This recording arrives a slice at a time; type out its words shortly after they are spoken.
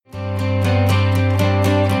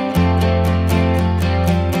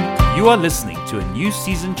You are listening to a New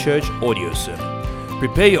Season Church audio sermon.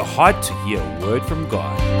 Prepare your heart to hear a word from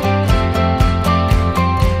God.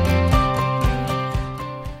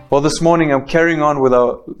 Well, this morning I'm carrying on with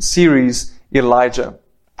our series, Elijah.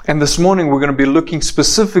 And this morning we're going to be looking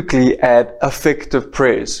specifically at effective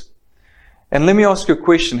prayers. And let me ask you a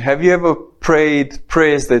question. Have you ever prayed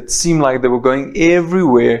prayers that seemed like they were going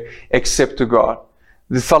everywhere except to God?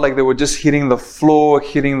 They felt like they were just hitting the floor,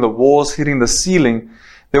 hitting the walls, hitting the ceiling.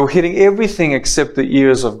 They were hitting everything except the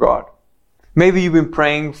ears of God. Maybe you've been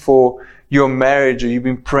praying for your marriage, or you've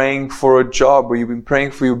been praying for a job, or you've been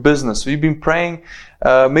praying for your business, or you've been praying,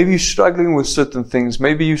 maybe you're struggling with certain things.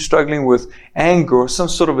 Maybe you're struggling with anger or some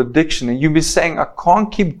sort of addiction, and you've been saying, I can't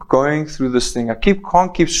keep going through this thing. I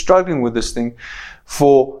can't keep struggling with this thing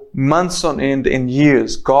for months on end and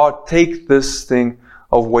years. God, take this thing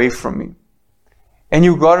away from me. And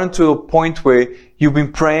you've gotten to a point where you've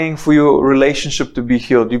been praying for your relationship to be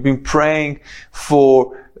healed. You've been praying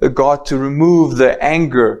for God to remove the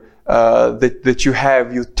anger that you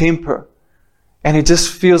have, your temper. And it just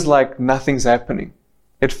feels like nothing's happening.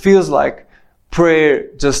 It feels like prayer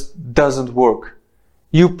just doesn't work.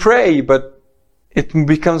 You pray, but it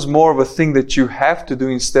becomes more of a thing that you have to do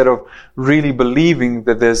instead of really believing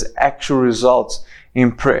that there's actual results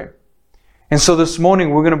in prayer. And so this morning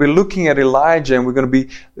we're going to be looking at Elijah, and we're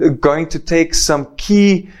going to take some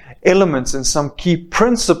key elements and some key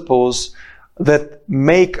principles that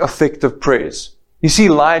make effective prayers. You see,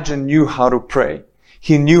 Elijah knew how to pray.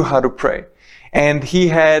 He knew how to pray. And he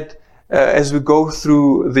had, as we go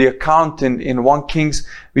through the account in 1 Kings,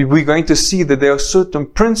 we're going to see that there are certain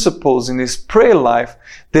principles in his prayer life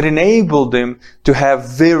that enabled him to have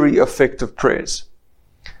very effective prayers.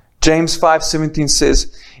 James 5:17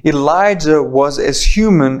 says, Elijah was as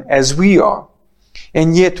human as we are.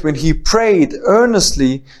 And yet when he prayed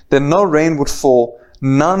earnestly that no rain would fall,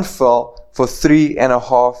 none fell for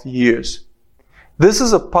 3.5 years. This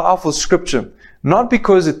is a powerful scripture, not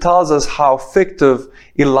because it tells us how effective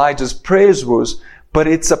Elijah's prayers was, but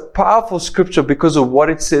it's a powerful scripture because of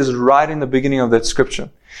what it says right in the beginning of that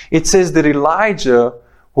scripture. It says that Elijah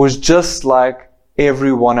was just like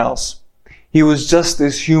everyone else. He was just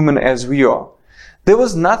as human as we are. There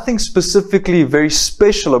was nothing specifically very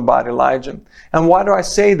special about Elijah. And why do I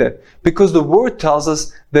say that? Because the word tells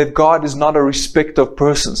us that God is not a respecter of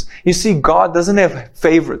persons. You see, God doesn't have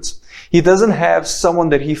favorites. He doesn't have someone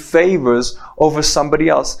that He favors over somebody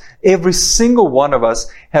else. Every single one of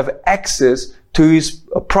us have access to His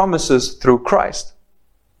promises through Christ.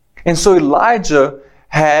 And so Elijah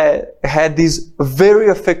had these very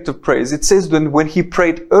effective prayers. It says when he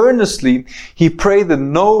prayed earnestly, he prayed that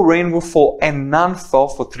no rain will fall, and none fell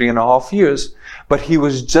for 3.5 years. But he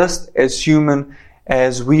was just as human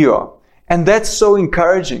as we are. And that's so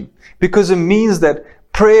encouraging, because it means that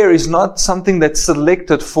prayer is not something that's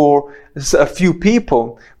selected for a few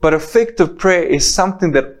people, but effective prayer is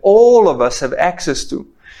something that all of us have access to.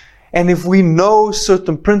 And if we know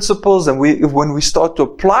certain principles, and when we start to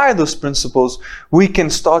apply those principles, we can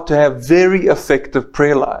start to have very effective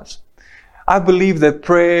prayer lives. I believe that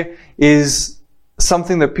prayer is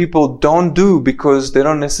something that people don't do because they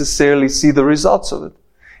don't necessarily see the results of it.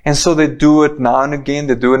 And so they do it now and again.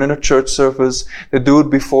 They do it in a church service. They do it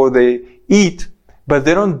before they eat. But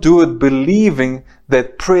they don't do it believing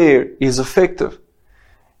that prayer is effective.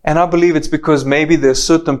 And I believe it's because maybe there's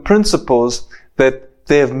certain principles that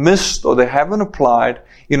they have missed or they haven't applied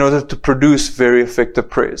in order to produce very effective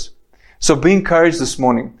prayers. So be encouraged this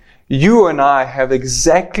morning. You and I have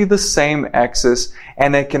exactly the same access,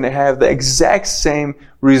 and I can have the exact same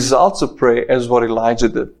results of prayer as what Elijah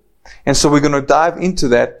did. And so we're going to dive into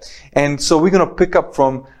that. And so we're going to pick up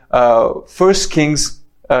from 1 Kings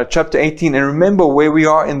chapter 18. And remember where we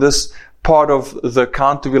are in this part of the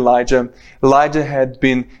account of Elijah. Elijah had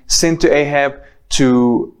been sent to Ahab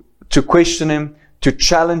to question him, to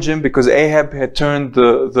challenge him, because Ahab had turned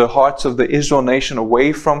the hearts of the Israel nation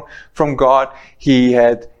away from God. He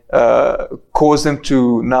had caused them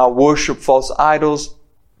to now worship false idols.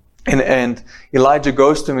 And Elijah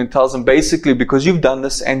goes to him and tells him, basically, because you've done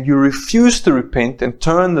this and you refuse to repent and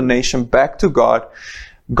turn the nation back to God,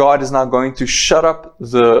 God is now going to shut up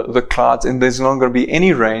the clouds, and there's not going to be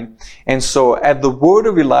any rain. And so at the word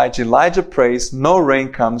of Elijah prays, no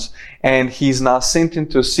rain comes, and he's now sent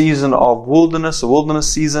into a season of wilderness, a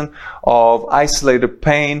wilderness season of isolated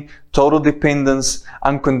pain, total dependence,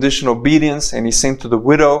 unconditional obedience, and he's sent to the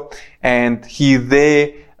widow, and he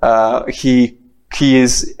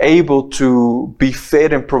is able to be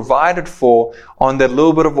fed and provided for on that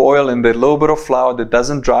little bit of oil and that little bit of flour that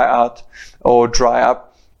doesn't dry out or dry up.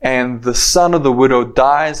 and the son of the widow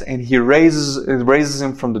dies, and he raises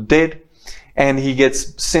him from the dead, and he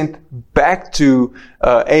gets sent back to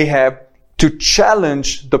Ahab to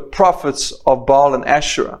challenge the prophets of Baal and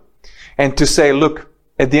Asherah, and to say, look,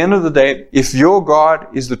 at the end of the day, if your God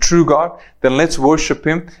is the true God, then let's worship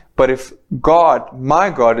him. But if God,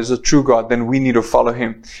 my God, is a true God, then we need to follow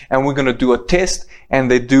him. And we're going to do a test.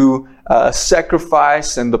 And they do a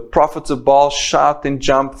sacrifice, and the prophets of Baal shout and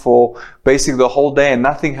jump for basically the whole day, and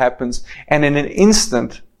nothing happens. And in an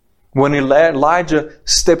instant, when Elijah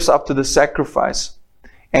steps up to the sacrifice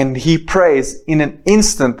and he prays, in an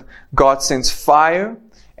instant, God sends fire,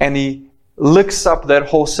 and he licks up that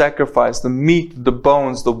whole sacrifice. The meat, the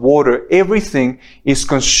bones, the water, everything is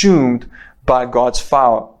consumed by God's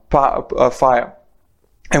fire.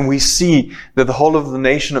 And we see that the whole of the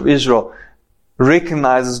nation of Israel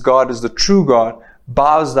recognizes God as the true God,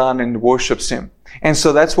 bows down and worships him. And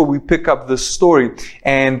so that's where we pick up this story.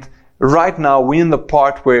 And right now we're in the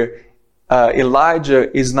part where Elijah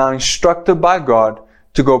is now instructed by God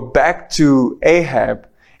to go back to Ahab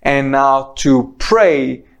and now to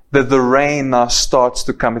pray that the rain now starts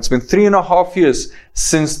to come. It's been 3.5 years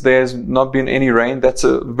since there's not been any rain. That's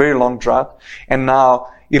a very long drought. And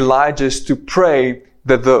now Elijah is to pray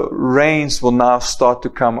that the rains will now start to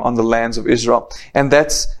come on the lands of Israel. And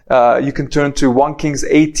that's, you can turn to 1 Kings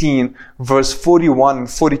 18, verse 41 and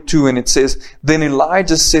 42, and it says, Then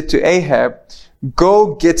Elijah said to Ahab,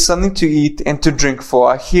 Go get something to eat and to drink,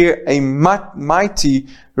 for I hear a mighty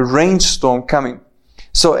rainstorm coming.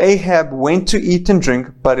 So Ahab went to eat and drink,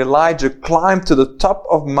 but Elijah climbed to the top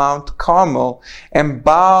of Mount Carmel and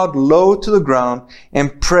bowed low to the ground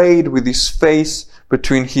and prayed with his face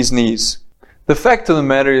between his knees. The fact of the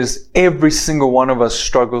matter is, every single one of us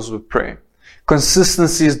struggles with prayer.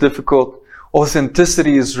 Consistency is difficult.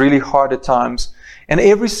 Authenticity is really hard at times. And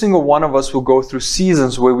every single one of us will go through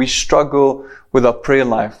seasons where we struggle with our prayer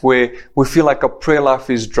life, where we feel like our prayer life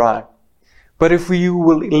is dry. But if you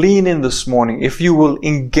will lean in this morning, if you will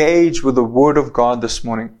engage with the Word of God this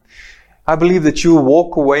morning, I believe that you will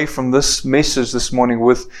walk away from this message this morning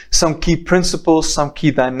with some key principles, some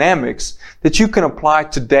key dynamics that you can apply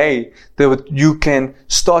today, that you can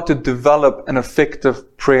start to develop an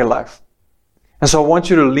effective prayer life. And so I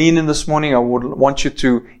want you to lean in this morning. I would want you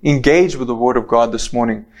to engage with the Word of God this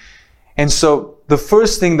morning. And so the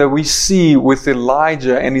first thing that we see with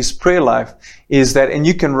Elijah and his prayer life is that, and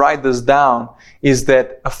you can write this down, is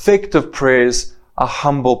that effective prayers are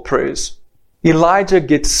humble prayers. Elijah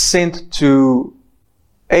gets sent to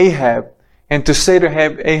Ahab and to say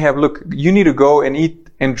to Ahab, look, you need to go and eat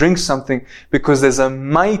and drink something because there's a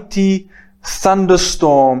mighty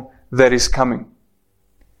thunderstorm that is coming.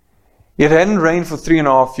 It hadn't rained for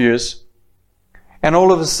 3.5 years. And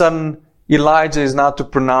all of a sudden, Elijah is now to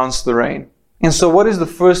pronounce the rain. And so what is the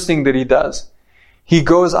first thing that he does? He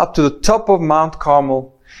goes up to the top of Mount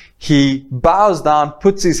Carmel. He bows down,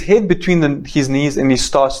 puts his head between his knees, and he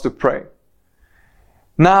starts to pray.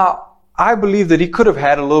 Now, I believe that he could have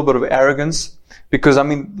had a little bit of arrogance because,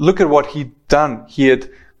 look at what he'd done. He had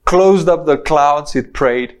closed up the clouds, he'd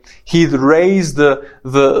prayed. He'd raised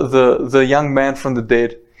the young man from the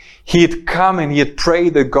dead. He had come and he had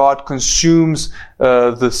prayed that God consumes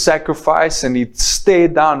the sacrifice, and he'd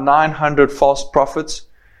stared down 900 false prophets.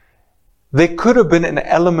 There could have been an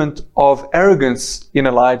element of arrogance in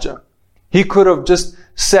Elijah. He could have just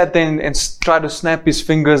sat there and tried to snap his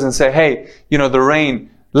fingers and say, hey, the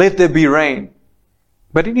rain, let there be rain.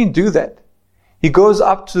 But he didn't do that. He goes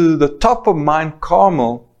up to the top of Mount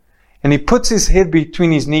Carmel and he puts his head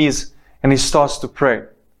between his knees and he starts to pray.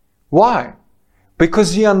 Why?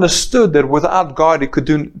 Because he understood that without God, you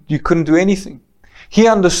couldn't do anything. He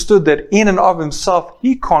understood that in and of himself,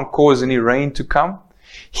 he can't cause any rain to come.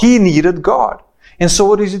 He needed God. And so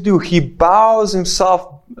what does he do? He bows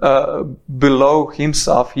himself below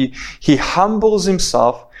himself. He humbles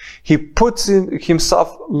himself. He puts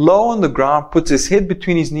himself low on the ground, puts his head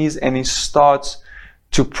between his knees, and he starts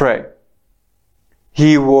to pray.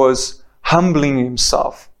 He was humbling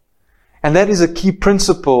himself. And that is a key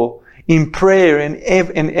principle in prayer and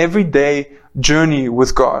everyday journey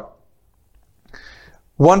with God.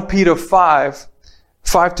 1 Peter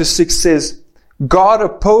 5:5-6 says, God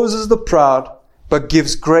opposes the proud, but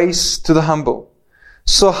gives grace to the humble.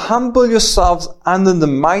 So humble yourselves under the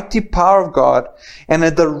mighty power of God, and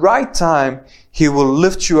at the right time, He will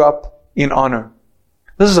lift you up in honor.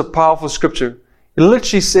 This is a powerful scripture. It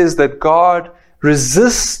literally says that God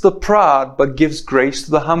resists the proud, but gives grace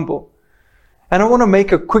to the humble. And I want to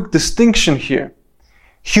make a quick distinction here.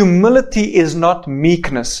 Humility is not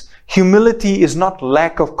meekness. Humility is not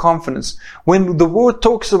lack of confidence. When the word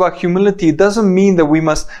talks about humility, it doesn't mean that we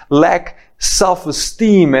must lack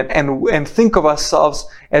self-esteem and think of ourselves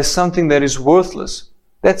as something that is worthless.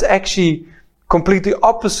 That's actually completely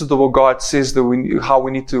opposite of what God says that how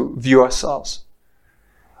we need to view ourselves.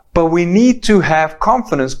 But we need to have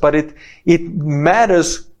confidence, but it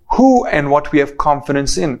matters who and what we have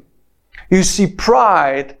confidence in. You see,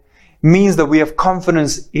 pride means that we have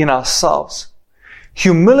confidence in ourselves.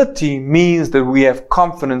 Humility means that we have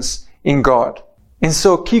confidence in God. And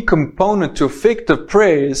so a key component to effective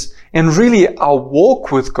prayers and really our walk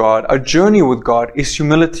with God, our journey with God, is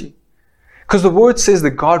humility. Because the word says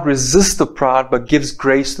that God resists the proud but gives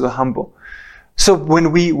grace to the humble. So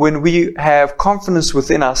when we have confidence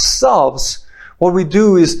within ourselves, what we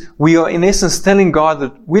do is we are in essence telling God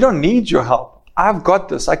that we don't need your help. I've got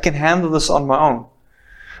this. I can handle this on my own.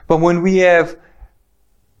 But when we have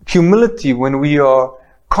humility, when we are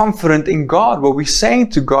confident in God, what we're saying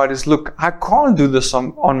to God is, look, I can't do this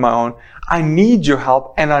on my own. I need your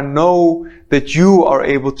help, and I know that you are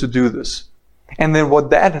able to do this. And then what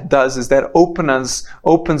that does is that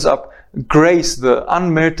opens up grace, the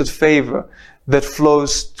unmerited favor that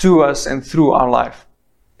flows to us and through our life.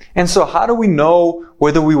 And so how do we know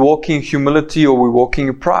whether we're walking in humility or we're walking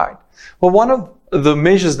in pride? Well, one of the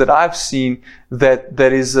measures that I've seen that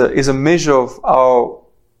is a measure of our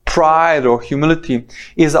pride or humility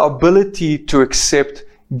is our ability to accept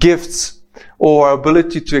gifts or our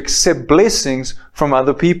ability to accept blessings from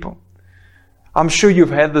other people. I'm sure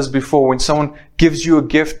you've had this before when someone gives you a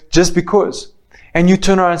gift just because, and you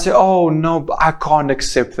turn around and say, oh no, I can't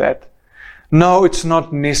accept that. No, it's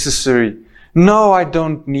not necessary. No, I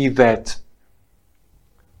don't need that.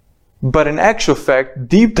 But in actual fact,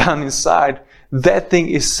 deep down inside, that thing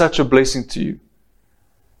is such a blessing to you.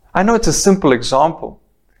 I know it's a simple example,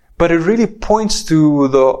 but it really points to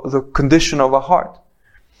the condition of our heart.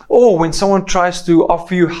 Or when someone tries to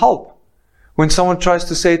offer you help, when someone tries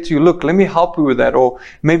to say to you, look, let me help you with that, or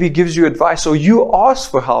maybe gives you advice, or you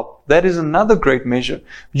ask for help, that is another great measure.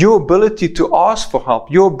 Your ability to ask for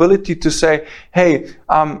help, your ability to say, hey,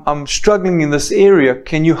 I'm struggling in this area,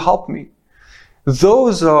 can you help me?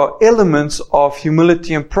 Those are elements of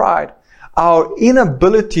humility and pride. Our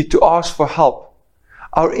inability to ask for help,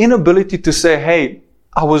 our inability to say, hey,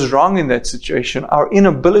 I was wrong in that situation, our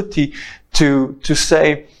inability to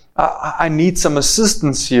say, I need some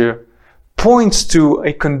assistance here, points to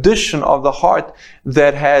a condition of the heart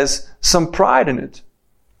that has some pride in it.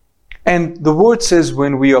 And the word says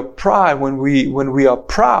when we are when we are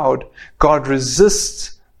proud, God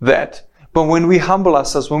resists that. But when we humble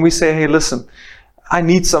ourselves, when we say, hey, listen, I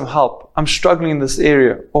need some help, I'm struggling in this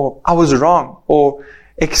area, or I was wrong, or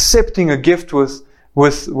accepting a gift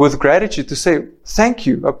with gratitude to say, thank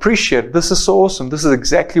you, appreciate it, this is so awesome, this is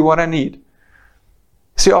exactly what I need.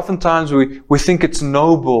 See, oftentimes we think it's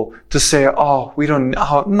noble to say,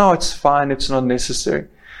 no, it's fine, it's not necessary.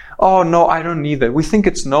 Oh, no, I don't need that. We think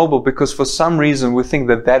it's noble because for some reason we think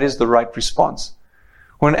that is the right response.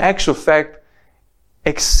 When in actual fact,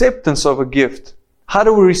 acceptance of a gift, how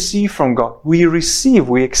do we receive from God? We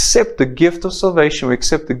accept the gift of salvation, we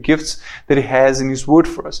accept the gifts that He has in His Word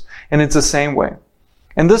for us. And it's the same way.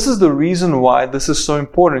 And this is the reason why this is so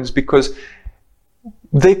important, is because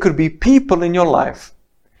there could be people in your life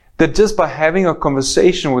that just by having a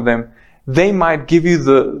conversation with them, they might give you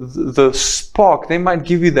the spark, they might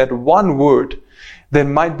give you that one word that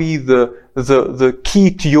might be the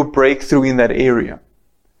key to your breakthrough in that area.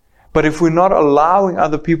 But if we're not allowing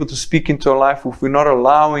other people to speak into our life, if we're not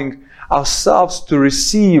allowing ourselves to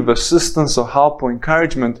receive assistance or help or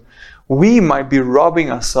encouragement, we might be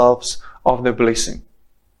robbing ourselves of the blessing.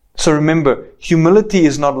 So remember, humility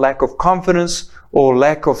is not lack of confidence or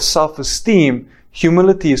lack of self-esteem.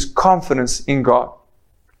 Humility is confidence in God.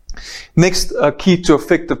 Next key to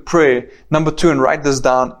effective prayer, number 2, and write this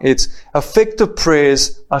down, it's effective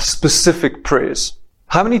prayers are specific prayers.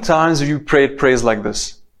 How many times have you prayed prayers like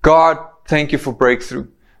this? God, thank you for breakthrough.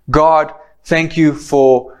 God, thank you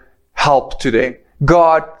for help today.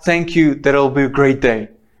 God, thank you that it'll be a great day.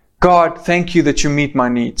 God, thank you that you meet my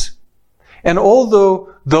needs. And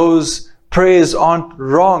although those prayers aren't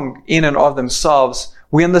wrong in and of themselves,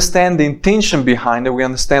 we understand the intention behind it. We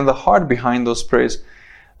understand the heart behind those prayers.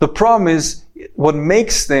 The problem is, what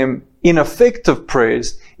makes them ineffective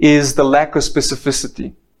prayers is the lack of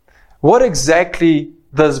specificity. What exactly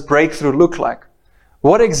does breakthrough look like?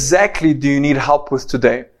 What exactly do you need help with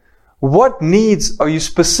today? What needs are you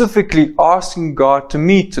specifically asking God to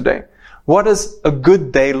meet today? What does a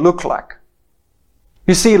good day look like?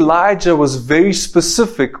 You see, Elijah was very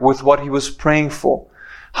specific with what he was praying for.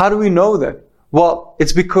 How do we know that? Well,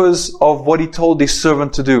 it's because of what he told his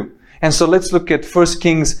servant to do. And so let's look at 1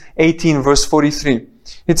 Kings 18 verse 43.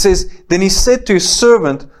 It says, "Then he said to his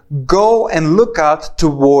servant, go and look out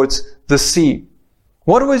towards the sea."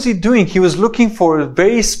 What was he doing? He was looking for a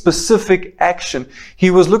very specific action. He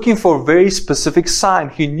was looking for a very specific sign.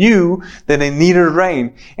 He knew that they needed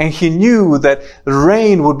rain. And he knew that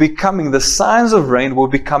rain would be coming. The signs of rain would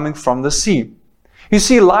be coming from the sea. You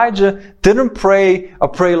see, Elijah didn't pray a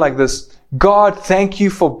prayer like this. God, thank you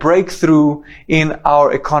for breakthrough in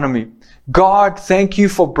our economy. God, thank you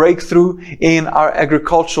for breakthrough in our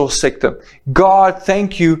agricultural sector. God,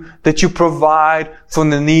 thank you that you provide for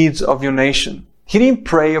the needs of your nation. He didn't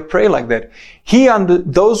pray a prayer like that.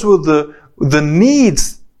 Those were the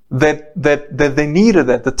needs that they needed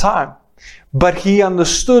at the time. But he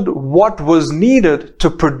understood what was needed to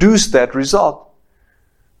produce that result.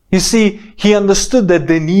 You see, he understood that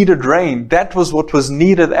they needed rain. That was what was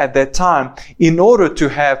needed at that time in order to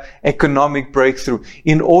have economic breakthrough,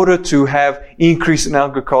 in order to have increase in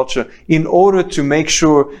agriculture, in order to make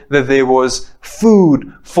sure that there was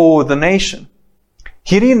food for the nation.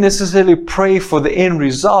 He didn't necessarily pray for the end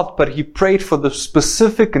result, but he prayed for the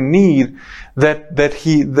specific need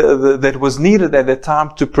that was needed at that time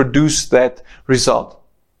to produce that result.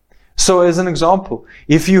 So as an example,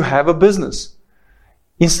 if you have a business,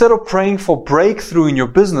 instead of praying for breakthrough in your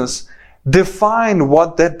business, define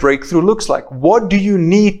what that breakthrough looks like. What do you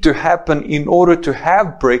need to happen in order to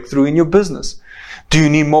have breakthrough in your business? Do you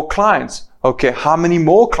need more clients? Okay, how many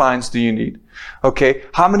more clients do you need? Okay,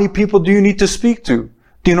 how many people do you need to speak to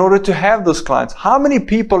in order to have those clients? How many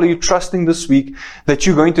people are you trusting this week that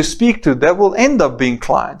you're going to speak to that will end up being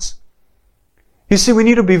clients? You see, we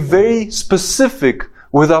need to be very specific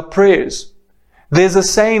with our prayers. There's a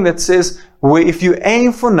saying that says, where if you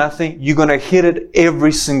aim for nothing, you're going to hit it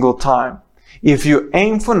every single time. If you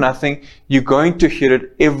aim for nothing, you're going to hit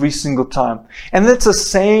it every single time. And that's the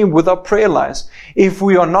same with our prayer lives. If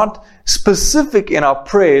we are not specific in our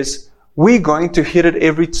prayers, we're going to hit it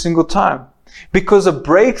every single time. Because a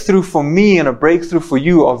breakthrough for me and a breakthrough for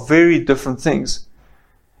you are very different things.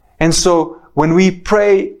 And so when we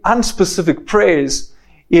pray unspecific prayers,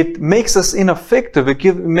 it makes us ineffective.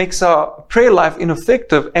 It makes our prayer life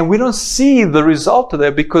ineffective, and we don't see the result of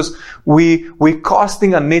that because we're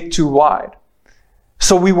casting a net too wide.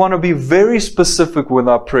 So we want to be very specific with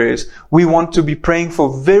our prayers. We want to be praying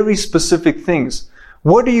for very specific things.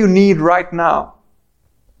 What do you need right now?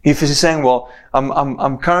 If you're saying, well,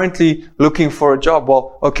 I'm currently looking for a job.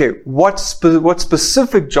 Well, okay, what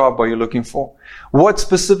specific job are you looking for? What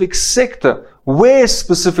specific sector? Where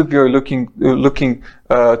specifically are you looking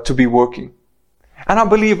to be working? And I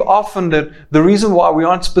believe often that the reason why we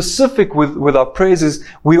aren't specific with our prayers is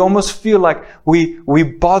we almost feel like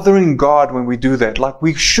we're bothering God when we do that. Like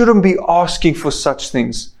we shouldn't be asking for such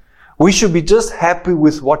things. We should be just happy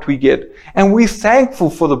with what we get. And we're thankful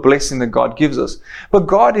for the blessing that God gives us. But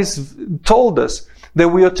God has told us that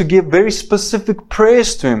we are to give very specific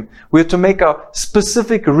prayers to Him. We are to make our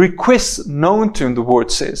specific requests known to Him, the Word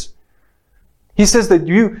says. He says that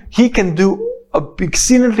He can do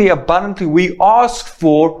exceedingly abundantly we ask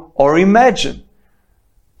for or imagine.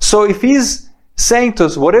 So if He's saying to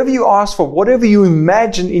us, whatever you ask for, whatever you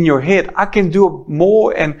imagine in your head, I can do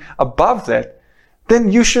more and above that, then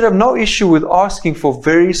you should have no issue with asking for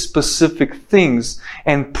very specific things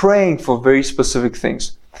and praying for very specific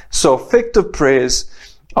things. So effective prayers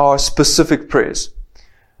are specific prayers.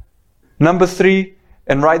 Number 3,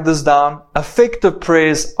 and write this down, effective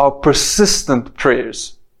prayers are persistent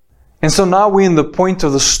prayers. And so now we're in the point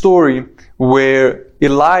of the story where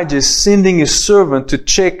Elijah is sending his servant to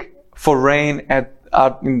check for rain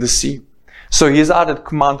out in the sea. So he's out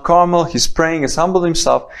at Mount Carmel, he's praying, he's humbled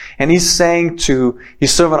himself, and he's saying to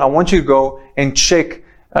his servant, I want you to go and check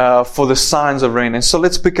for the signs of rain. And so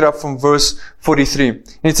let's pick it up from verse 43. And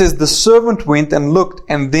it says, the servant went and looked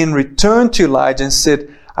and then returned to Elijah and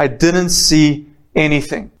said, I didn't see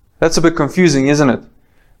anything. That's a bit confusing, isn't it?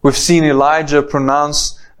 We've seen Elijah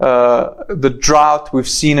pronounce the drought. We've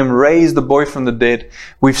seen him raise the boy from the dead.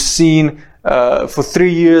 We've seen for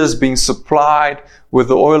 3 years being supplied with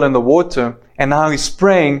the oil and the water. And now he's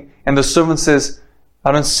praying and the servant says,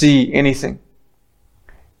 I don't see anything.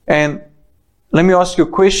 And let me ask you a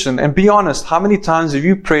question and be honest. How many times have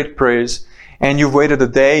you prayed prayers and you've waited a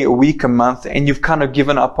day, a week, a month, and you've kind of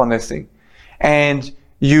given up on that thing? And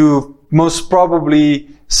you've most probably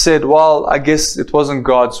said, well, I guess it wasn't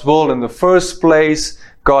God's will in the first place.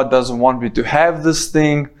 God doesn't want me to have this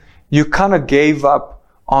thing. You kind of gave up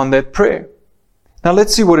on that prayer. Now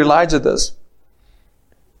let's see what Elijah does.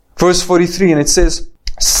 Verse 43, and it says,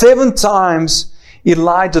 7 times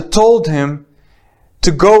Elijah told him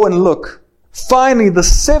to go and look. Finally, the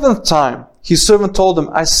 7th time, his servant told him,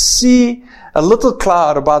 I see a little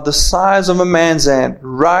cloud about the size of a man's hand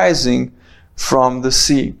rising from the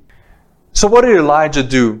sea. So what did Elijah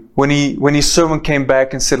do when his servant came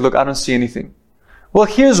back and said, look, I don't see anything? Well,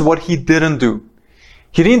 here's what he didn't do.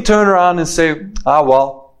 He didn't turn around and say,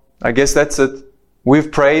 well, I guess that's it.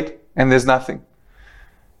 We've prayed and there's nothing.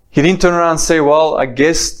 He didn't turn around and say, well, I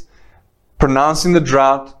guess pronouncing the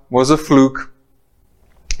drought was a fluke.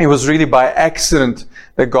 It was really by accident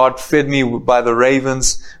that God fed me by the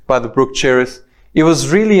ravens, by the brook Cherith. It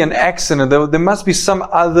was really an accident. There must be some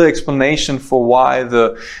other explanation for why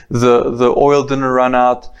the oil didn't run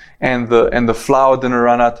out and the flour didn't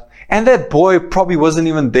run out. And that boy probably wasn't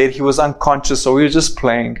even dead. He was unconscious, so he was just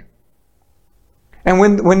playing. And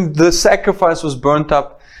when the sacrifice was burnt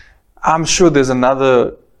up, I'm sure there's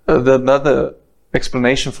another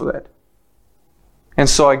explanation for that. And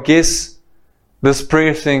so I guess this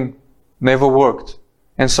prayer thing never worked.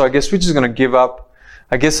 And so I guess we're just going to give up.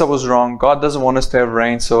 I guess I was wrong. God doesn't want us to have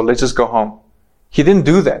rain, so let's just go home. He didn't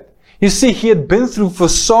do that. You see, he had been through for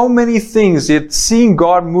so many things. He had seen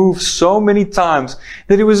God move so many times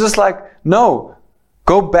that he was just like, no,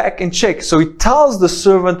 go back and check. So he tells the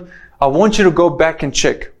servant, I want you to go back and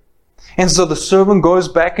check. And so the servant goes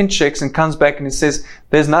back and checks and comes back and he says,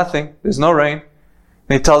 there's nothing. There's no rain.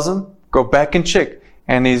 And he tells him, go back and check.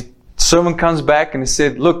 And his servant comes back and he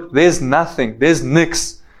said, look, there's nothing. There's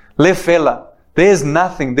nix. Lefela. There's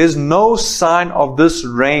nothing. There's no sign of this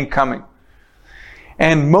rain coming.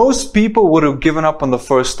 And most people would have given up on the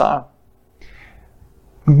first time.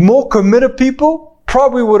 More committed people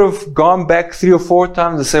probably would have gone back 3 or 4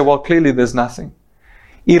 times and say, well, clearly there's nothing.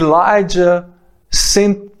 Elijah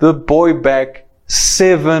sent the boy back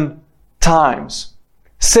 7 times.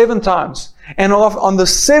 7 times. And on the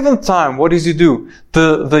 7th time, what does he do?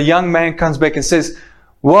 The young man comes back and says,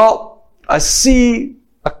 well, I see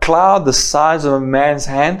a cloud the size of a man's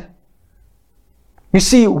hand. You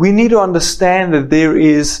see, we need to understand that there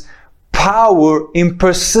is power in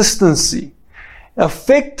persistency.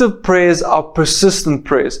 Effective prayers are persistent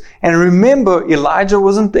prayers. And remember, Elijah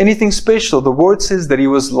wasn't anything special. The word says that he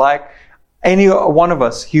was like any one of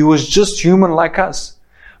us. He was just human like us.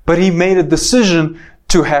 But he made a decision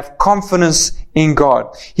to have confidence in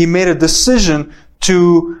God. He made a decision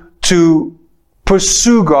to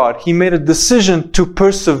pursue God. He made a decision to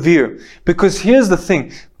persevere. Because here's the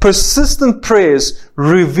thing. Persistent prayers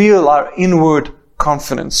reveal our inward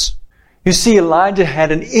confidence. You see, Elijah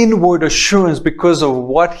had an inward assurance because of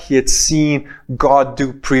what he had seen God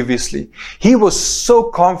do previously. He was so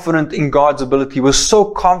confident in God's ability. He was so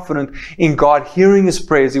confident in God hearing his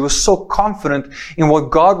prayers. He was so confident in what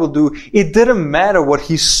God will do. It didn't matter what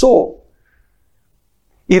he saw.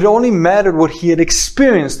 It only mattered what he had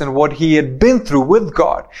experienced and what he had been through with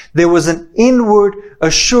God. There was an inward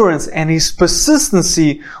assurance, and his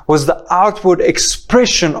persistency was the outward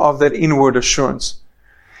expression of that inward assurance.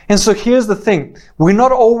 And so here's the thing. We're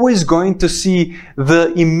not always going to see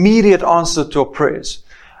the immediate answer to our prayers.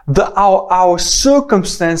 Our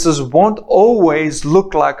circumstances won't always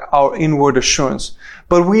look like our inward assurance.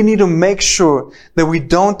 But we need to make sure that we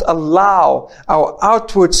don't allow our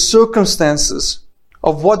outward circumstances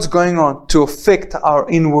of what's going on to affect our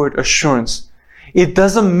inward assurance. It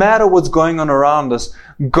doesn't matter what's going on around us.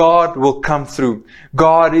 God will come through.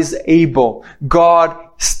 God is able. God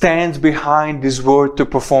stands behind His word to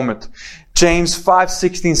perform it. James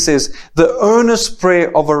 5:16 says, the earnest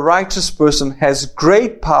prayer of a righteous person has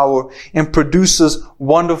great power and produces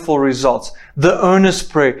wonderful results. The earnest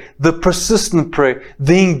prayer, the persistent prayer,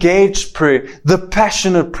 the engaged prayer, the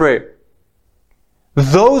passionate prayer.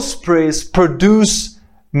 Those prayers produce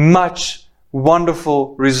much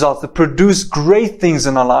wonderful results. They produce great things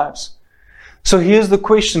in our lives. So here's the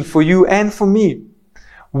question for you and for me.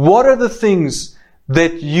 What are the things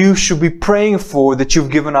that you should be praying for that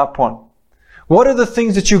you've given up on? What are the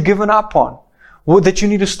things that you've given up on? That you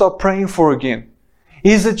need to stop praying for again?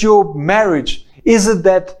 Is it your marriage? Is it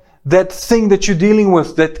that thing that you're dealing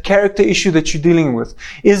with, that character issue that you're dealing with?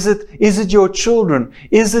 Is it your children?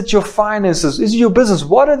 Is it your finances? Is it your business?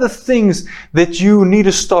 What are the things that you need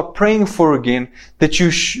to start praying for again that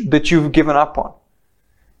you've given up on?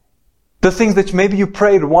 The things that maybe you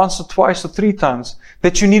prayed once or twice or 3 times,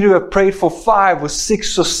 that you need to have prayed for 5 or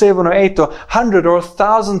 6 or 7 or 8 or 100 or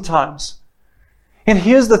 1,000 times. And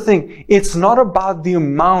here's the thing, it's not about the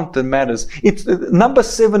amount that matters. Number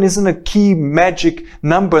 7 isn't a key magic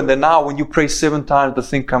number that now when you pray 7 times, the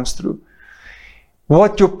thing comes through.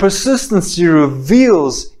 What your persistency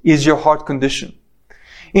reveals is your heart condition.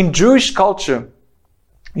 In Jewish culture,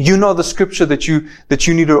 You know the scripture that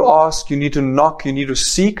you need to ask, you need to knock, you need to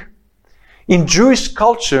seek. In Jewish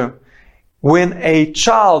culture, when a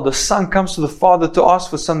child, a son, comes to the father to ask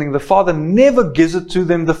for something, the father never gives it to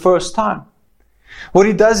them the first time. What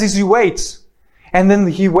he does is he waits. And then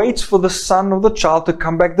he waits for the son or the child to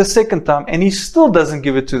come back the second time, and he still doesn't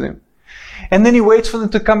give it to them. And then he waits for them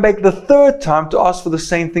to come back the third time to ask for the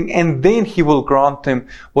same thing, and then he will grant them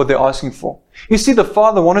what they're asking for. You see, the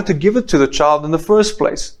father wanted to give it to the child in the first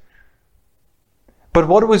place. But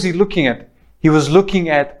what was he looking at? He was looking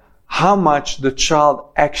at how much the child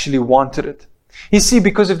actually wanted it. You see,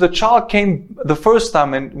 because if the child came the first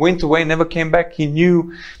time and went away and never came back, he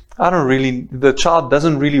knew, the child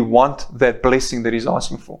doesn't really want that blessing that he's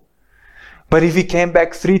asking for. But if he came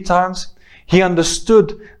back 3 times, he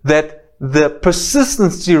understood that the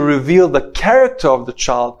persistency revealed the character of the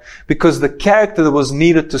child, because the character that was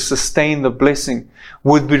needed to sustain the blessing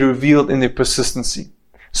would be revealed in their persistency.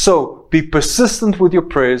 So, be persistent with your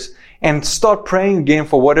prayers and start praying again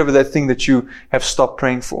for whatever that thing that you have stopped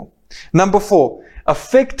praying for. Number 4,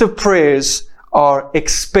 effective prayers are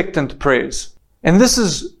expectant prayers. And this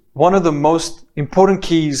is one of the most important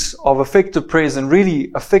keys of effective prayers and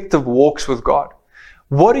really effective walks with God.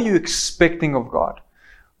 What are you expecting of God?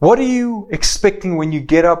 What are you expecting when you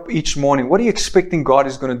get up each morning? What are you expecting God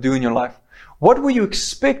is going to do in your life? What were you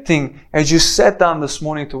expecting as you sat down this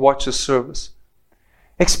morning to watch the service?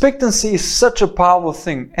 Expectancy is such a powerful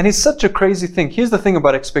thing, and it's such a crazy thing. Here's the thing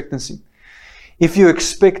about expectancy. If you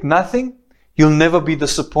expect nothing, you'll never be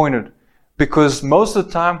disappointed, because most of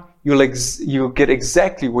the time you'll get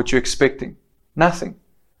exactly what you're expecting. Nothing.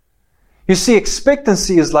 You see,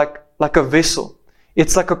 expectancy is like a vessel.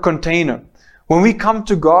 It's like a container. When we come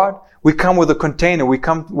to God, we come with a container. We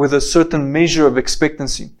come with a certain measure of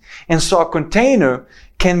expectancy. And so our container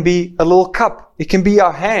can be a little cup. It can be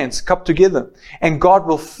our hands cupped together. And God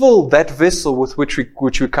will fill that vessel with which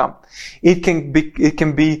we come. It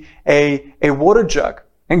can be a water jug,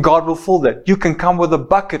 and God will fill that. You can come with a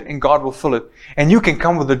bucket and God will fill it. And you can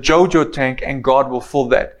come with a JoJo tank and God will fill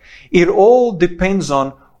that. It all depends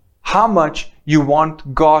on how much you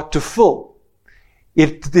want God to fill.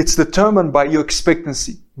 It's determined by your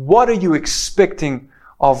expectancy. What are you expecting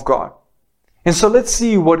of God? And so let's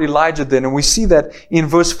see what Elijah did. And we see that in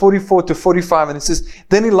verse 44 to 45. And it says,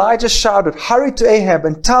 Then Elijah shouted, Hurry to Ahab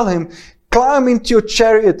and tell him, Climb into your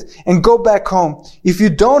chariot and go back home. If you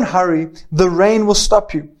don't hurry, the rain will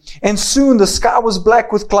stop you. And soon the sky was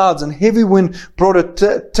black with clouds, and heavy wind brought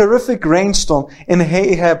a terrific rainstorm, and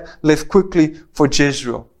Ahab left quickly for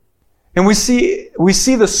Jezreel. And we see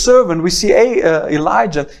Elijah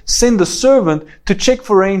send the servant to check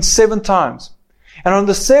for rain 7 times. And on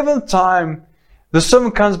the 7th time, the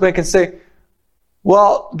servant comes back and say,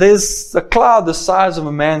 well, there's a cloud the size of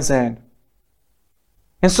a man's hand.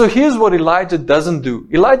 And so here's what Elijah doesn't do.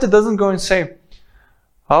 Elijah doesn't go and say,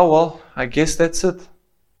 oh, well, I guess that's it.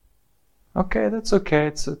 Okay, that's okay.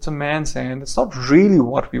 It's a man's hand. It's not really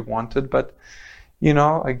what we wanted, but,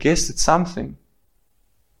 I guess it's something.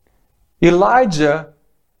 Elijah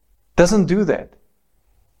doesn't do that.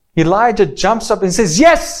 Elijah jumps up and says,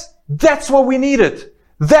 yes, that's what we needed.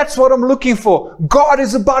 That's what I'm looking for. God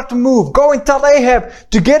is about to move. Go and tell Ahab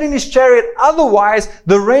to get in his chariot. Otherwise,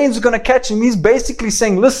 the rain's going to catch him. He's basically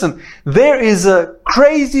saying, listen, there is a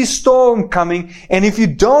crazy storm coming. And if you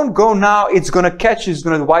don't go now, it's going to catch you. It's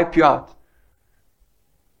going to wipe you out.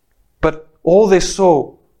 But all they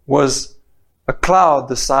saw was a cloud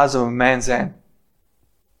the size of a man's hand.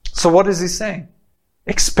 So what is he saying?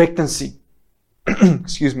 Expectancy.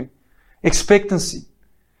 Excuse me. Expectancy.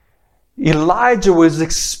 Elijah was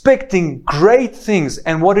expecting great things.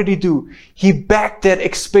 And what did he do? He backed that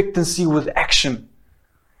expectancy with action.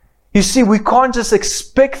 You see, we can't just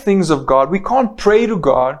expect things of God. We can't pray to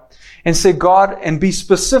God and say, God, and be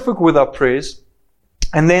specific with our prayers.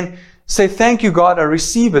 And then say, thank you, God, I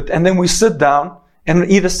receive it. And then we sit down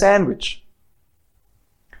and eat a sandwich.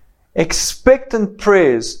 Expectant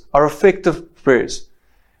prayers are effective prayers.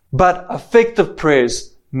 But effective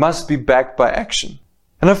prayers must be backed by action.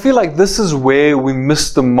 And I feel like this is where we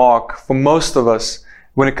miss the mark for most of us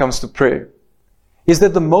when it comes to prayer. Is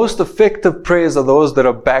that the most effective prayers are those that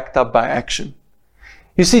are backed up by action.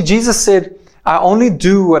 You see, Jesus said, I only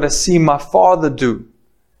do what I see my Father do.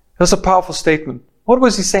 That's a powerful statement. What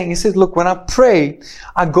was he saying? He said, look, when I pray,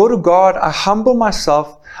 I go to God, I humble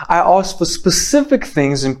myself, I ask for specific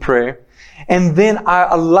things in prayer, and then I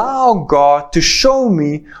allow God to show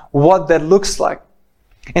me what that looks like.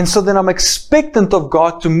 And so then I'm expectant of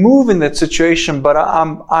God to move in that situation, but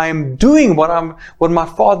I'm doing what my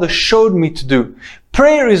Father showed me to do.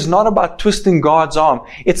 Prayer is not about twisting God's arm.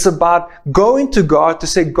 It's about going to God to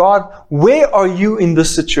say, God, where are you in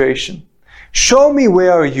this situation? Show me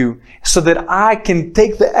where are you so that I can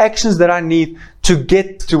take the actions that I need to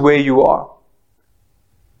get to where you are.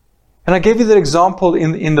 And I gave you that example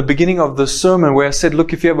in the beginning of the sermon where I said,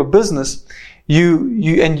 look, if you have a business, you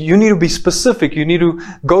need to be specific. You need to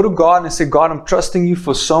go to God and say, God, I'm trusting you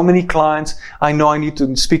for so many clients. I know I need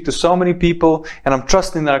to speak to so many people, and I'm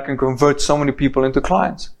trusting that I can convert so many people into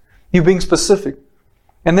clients. You're being specific.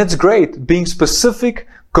 And that's great. Being specific,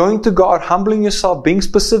 going to God, humbling yourself, being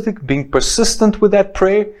specific, being persistent with that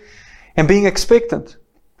prayer, and being expectant.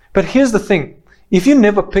 But here's the thing. If you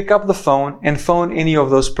never pick up the phone and phone any of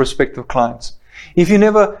those prospective clients, if you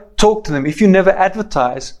never talk to them, if you never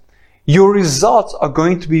advertise, your results are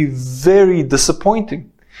going to be very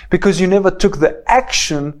disappointing because you never took the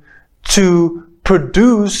action to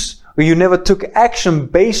produce, or you never took action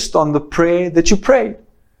based on the prayer that you prayed.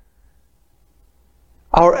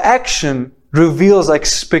 Our action reveals our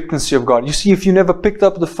expectancy of God. You see, if you never picked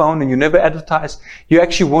up the phone and you never advertised, you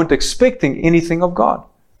actually weren't expecting anything of God.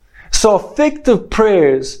 So effective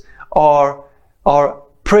prayers are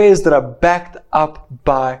prayers that are backed up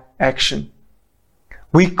by action.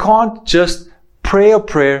 We can't just pray a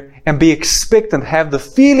prayer and be expectant, have the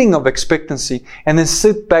feeling of expectancy, and then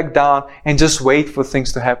sit back down and just wait for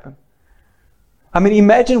things to happen. I mean,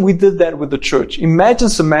 imagine we did that with the church. Imagine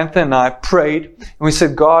Samantha and I prayed and we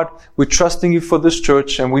said, God, we're trusting you for this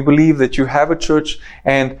church and we believe that you have a church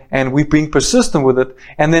and we're being persistent with it.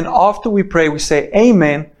 And then after we pray, we say,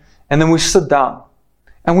 Amen. And then we sit down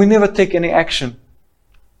and we never take any action.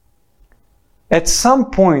 At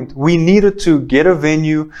some point, we needed to get a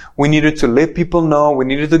venue. We needed to let people know. We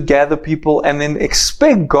needed to gather people and then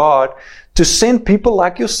expect God to send people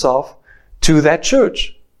like yourself to that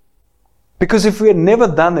church. Because if we had never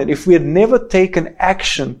done it, if we had never taken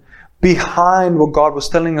action behind what God was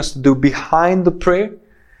telling us to do, behind the prayer,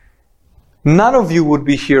 none of you would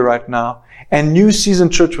be here right now and New Season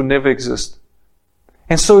Church would never exist.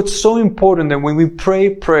 And so it's so important that when we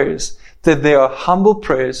pray prayers, that they are humble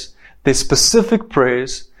prayers, they're specific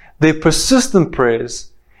prayers, they're persistent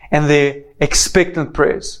prayers, and they're expectant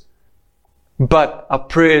prayers. But our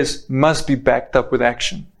prayers must be backed up with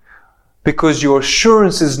action. Because your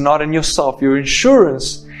assurance is not in yourself. Your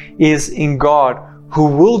assurance is in God, who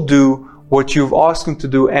will do what you've asked Him to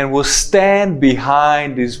do and will stand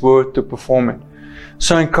behind His word to perform it.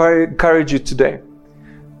 So I encourage you today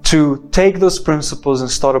to take those principles and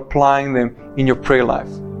start applying them in your prayer life.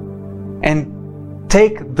 And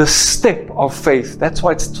take the step of faith. That's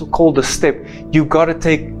why it's called a step. You've got to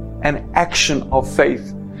take an action of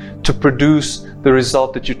faith to produce the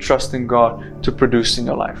result that you trust in God to produce in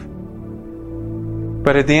your life.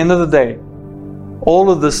 But at the end of the day, all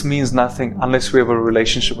of this means nothing unless we have a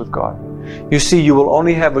relationship with God. You see, you will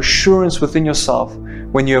only have assurance within yourself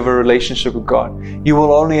when you have a relationship with God. You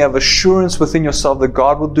will only have assurance within yourself that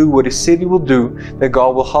God will do what He said He will do, that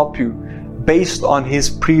God will help you based on His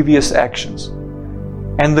previous actions.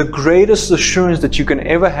 And the greatest assurance that you can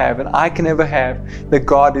ever have, and I can ever have, that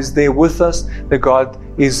God is there with us, that God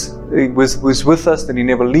was with us, that He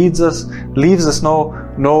never leaves us,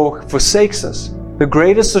 nor forsakes us. The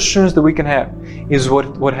greatest assurance that we can have is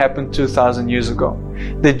what happened 2,000 years ago.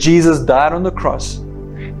 That Jesus died on the cross,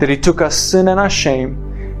 that He took our sin and our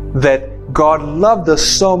shame, that God loved us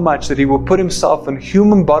so much that He will put Himself in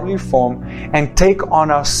human bodily form and take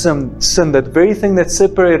on our sin, that very thing that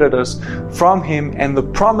separated us from Him and the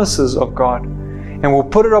promises of God, and will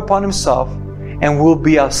put it upon Himself and will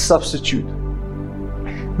be our substitute.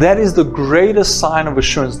 That is the greatest sign of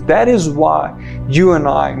assurance. That is why you and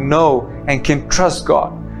I know and can trust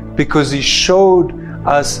God, because He showed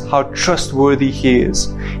us how trustworthy He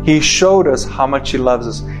is. He showed us how much He loves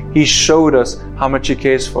us. He showed us how much He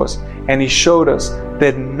cares for us. And He showed us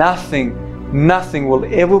that nothing will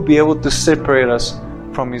ever be able to separate us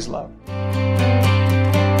from His love.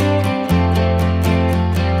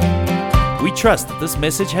 We trust that this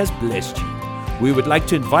message has blessed you. We would like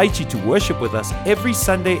to invite you to worship with us every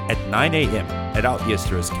Sunday at 9 a.m. at our East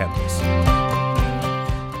Terrace campus.